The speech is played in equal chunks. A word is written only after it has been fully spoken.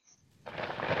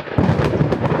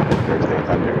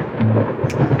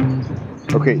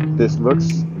Okay, this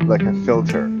looks like a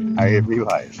filter, I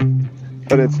realize,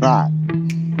 but it's not.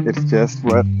 It's just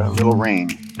what a little rain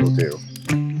will do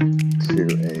to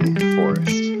a forest.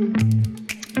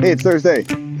 Hey, it's Thursday.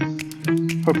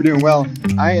 Hope you're doing well.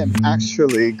 I am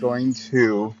actually going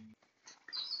to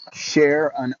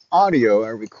share an audio I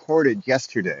recorded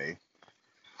yesterday,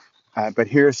 but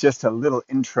here's just a little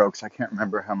intro because I can't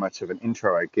remember how much of an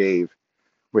intro I gave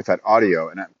with that audio,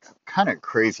 and I'm kind of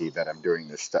crazy that I'm doing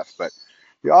this stuff, but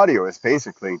the audio is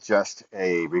basically just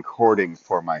a recording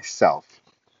for myself,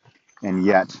 and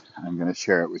yet I'm going to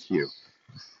share it with you.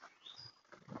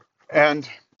 And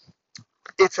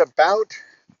it's about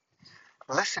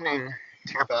listening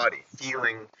to your body,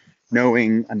 feeling,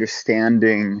 knowing,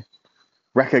 understanding,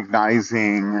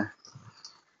 recognizing,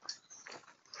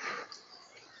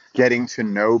 getting to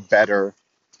know better,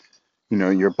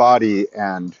 your body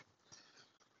and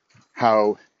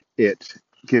how it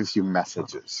gives you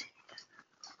messages.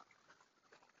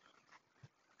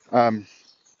 Um,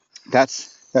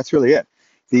 that's really it.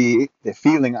 The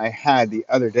feeling I had the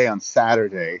other day on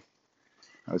Saturday,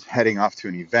 I was heading off to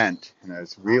an event and I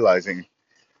was realizing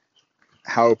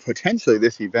how potentially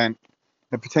this event,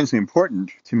 how potentially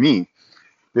important to me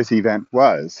this event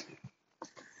was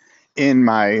in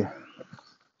my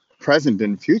present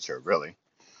and future, really,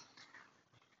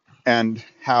 and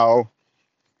how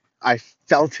I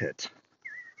felt it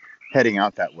heading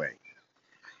out that way.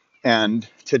 And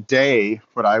today,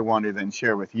 what I want to then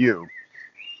share with you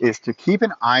is to keep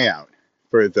an eye out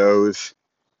for those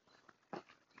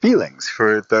feelings,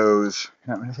 for those,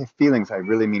 when I say feelings, I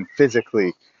really mean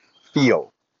physically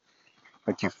feel,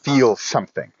 like you feel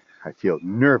something. I feel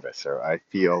nervous, or I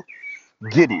feel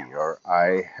giddy, or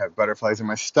I have butterflies in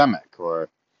my stomach, or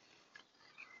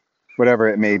whatever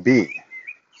it may be.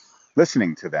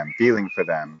 Listening to them, feeling for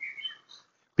them,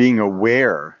 being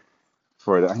aware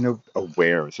for them. I know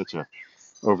aware is such a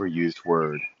overused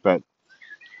word, but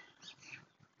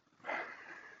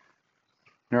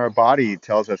our body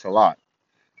tells us a lot,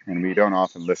 and we don't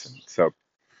often listen. So,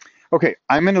 okay,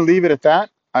 I'm going to leave it at that.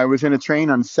 I was in a train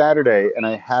on Saturday, and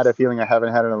I had a feeling I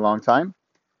haven't had in a long time.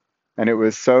 And it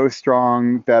was so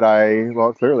strong that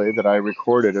clearly, that I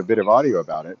recorded a bit of audio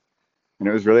about it. And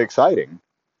it was really exciting.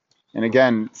 And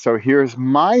again, so here's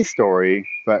my story,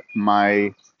 but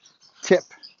my tip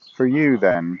for you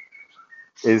then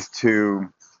is to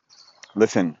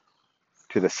listen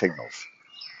to the signals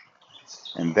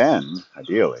and then,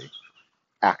 ideally,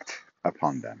 act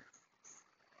upon them.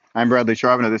 I'm Bradley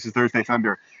Charbonneau. This is Thursday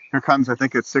Thunder. Here comes, I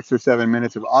think it's 6 or 7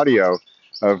 minutes of audio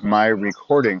of my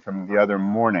recording from the other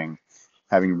morning,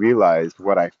 having realized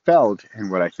what I felt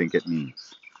and what I think it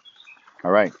means.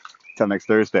 All right, till next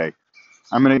Thursday.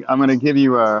 I'm gonna give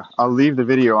you a. I'll leave the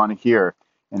video on here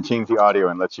and change the audio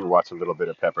and let you watch a little bit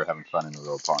of Pepper having fun in the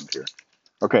little pond here.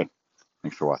 Okay,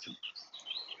 thanks for watching.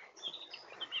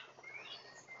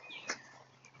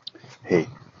 Hey,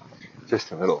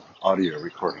 just a little audio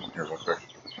recording here real quick.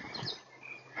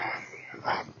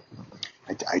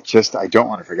 I don't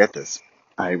want to forget this.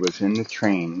 I was in the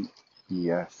train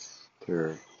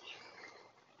yesterday.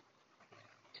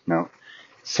 No,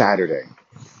 Saturday.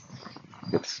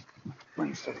 It's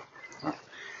Wednesday.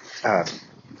 Uh,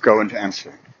 going to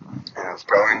Amsterdam. And I was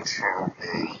going to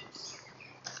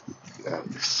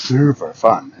super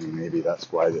fun. I mean, maybe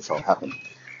that's why this all happened.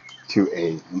 To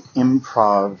an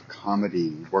improv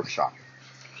comedy workshop.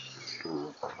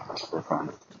 Super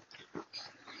fun.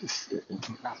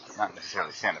 Not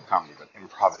necessarily stand-up comedy, but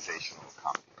improvisational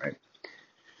comedy, right?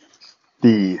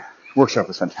 The workshop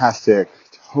was fantastic.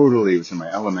 Totally was in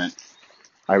my element.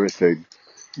 I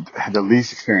had the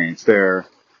least experience there,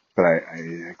 but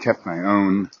I kept my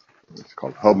own. It's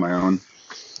called held my own,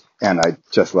 and I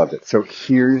just loved it. So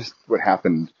here's what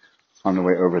happened on the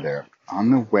way over there. On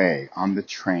the way, on the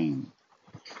train,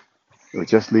 we were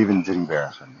just leaving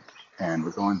Zingbergen, and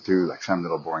we're going through like some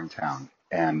little boring town,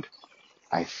 and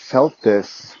I felt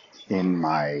this in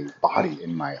my body,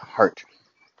 in my heart,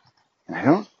 and I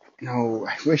don't know.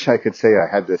 I wish I could say I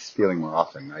had this feeling more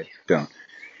often. I don't,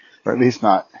 or at least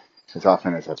not as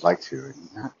often as I'd like to.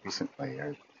 Not recently.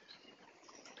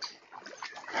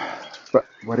 But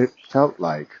what it felt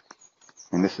like,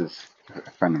 and this is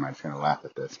a friend of mine's going to laugh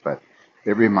at this, but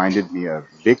it reminded me of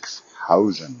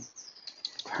Vixhausen,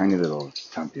 tiny little,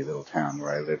 stumpy little town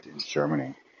where I lived in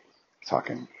Germany,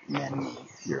 talking many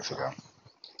years ago.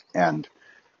 And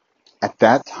at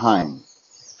that time,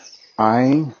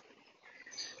 I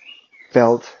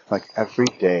felt like every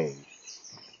day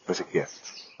was a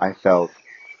gift. I felt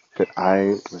that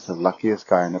I was the luckiest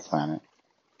guy on the planet,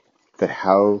 that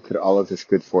how could all of this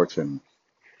good fortune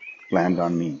land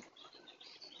on me?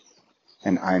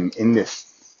 And I'm in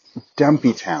this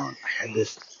dumpy town. I had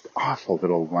this awful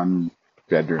little one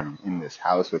bedroom in this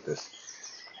house with this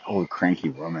old cranky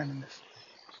woman, and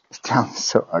this town is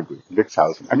so ugly.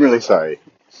 Wixhausen. I'm really sorry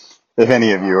if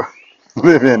any of you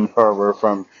live in or were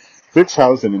from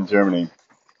Wixhausen in Germany.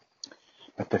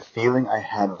 But the feeling I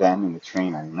had then in the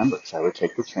train, I remember, because I would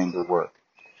take the train to work.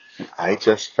 And I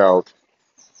just felt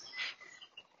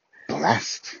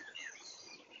blessed,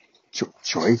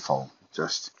 joyful,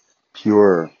 just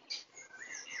pure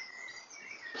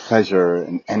pleasure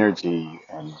and energy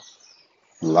and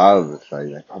love.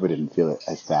 I probably didn't feel it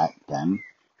as that then,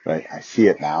 but I see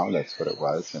it now. That's what it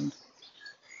was.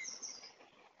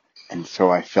 And so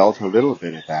I felt a little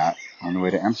bit of that on the way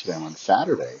to Amsterdam on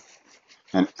Saturday.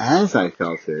 And as I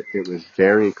felt it, it was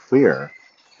very clear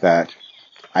that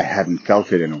I hadn't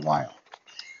felt it in a while.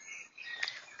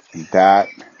 And that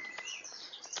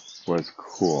was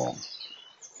cool,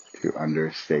 to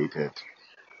understate it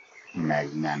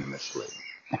magnanimously.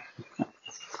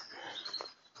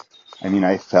 I mean,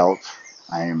 I felt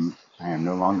I am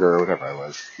no longer whatever I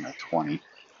was, 20.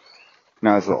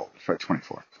 No, I was a little,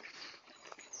 24.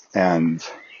 And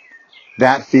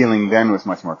that feeling then was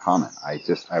much more common.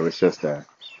 I was just a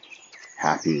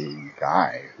happy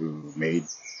guy who made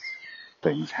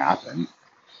things happen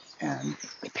and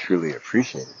I truly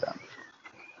appreciated them.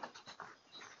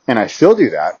 And I still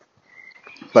do that,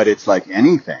 but it's like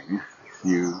anything.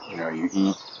 You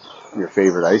eat your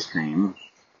favorite ice cream,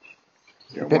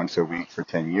 once a week for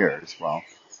 10 years. Well,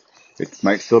 it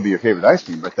might still be your favorite ice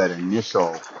cream, but that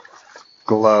initial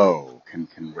glow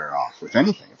can wear off with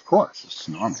anything, of course. It's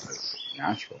normal. It's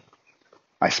natural.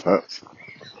 I suppose.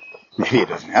 Maybe it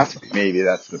doesn't have to be. Maybe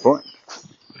that's the point.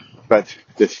 But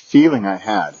this feeling I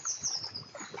had,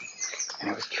 and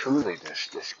it was truly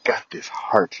this gut, this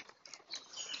heart.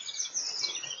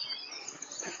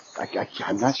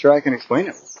 I'm not sure I can explain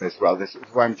it as well. This is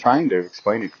why I'm trying to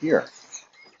explain it here,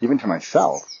 even to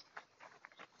myself.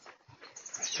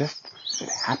 Was it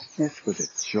happiness? Was it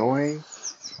joy?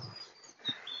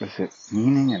 Was it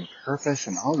meaning and purpose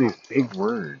and all these big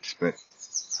words? But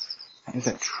how does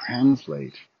that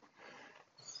translate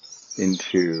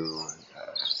into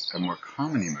a more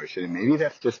common emotion? And maybe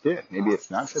that's just it. Maybe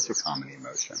it's not such a common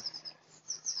emotion.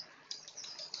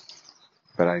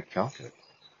 But I felt it.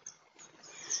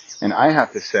 And I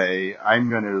have to say, I'm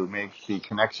going to make the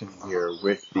connection here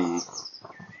with the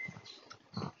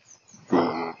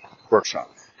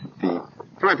workshop. Come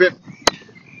on, Pip.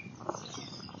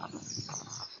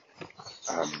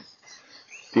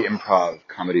 The improv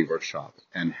comedy workshop,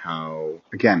 and how,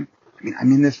 again,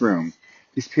 I'm in this room.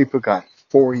 These people got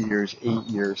 4 years, 8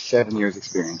 years, 7 years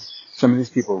experience. Some of these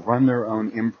people run their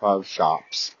own improv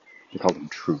shops. They call them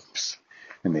troupes.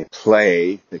 And they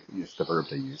play, it's the verb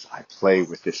they use, I play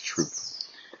with this troupe.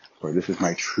 Or this is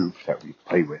my troupe that we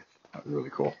play with. That was really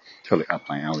cool. Totally up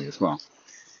my alley as well.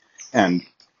 And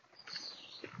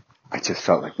I just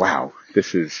felt like, wow,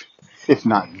 this is, if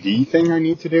not the thing I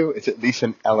need to do, it's at least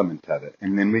an element of it.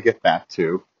 And then we get back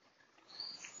to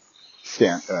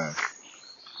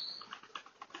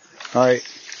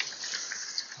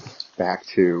back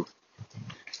to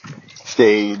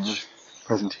stage,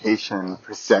 presentation,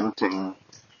 presenting,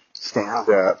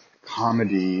 stand-up,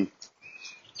 comedy, in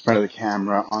front of the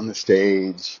camera, on the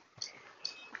stage,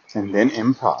 and then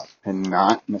improv, and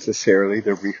not necessarily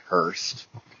the rehearsed,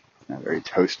 very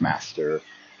Toastmaster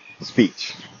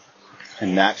speech.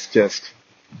 And that's just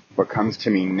what comes to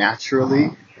me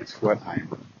naturally. It's what I'm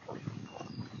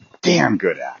damn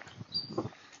good at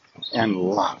and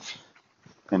love.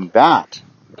 And that,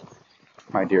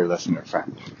 my dear listener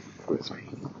friend, was me.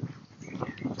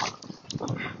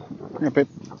 But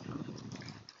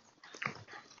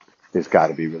there's got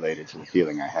to be related to the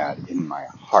feeling I had in my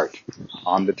heart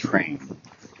on the train,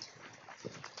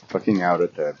 looking out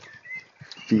at the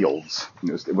fields.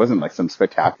 It wasn't like some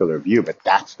spectacular view, but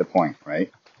that's the point,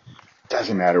 right? It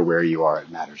doesn't matter where you are. It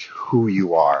matters who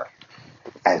you are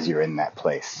as you're in that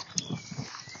place.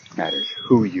 It matters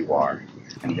who you are.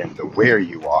 And then the where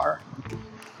you are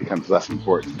becomes less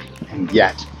important. And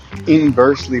yet,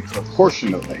 inversely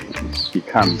proportionately,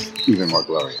 becomes even more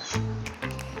glorious.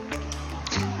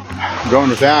 Going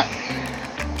with that,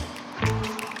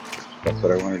 that's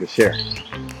what I wanted to share.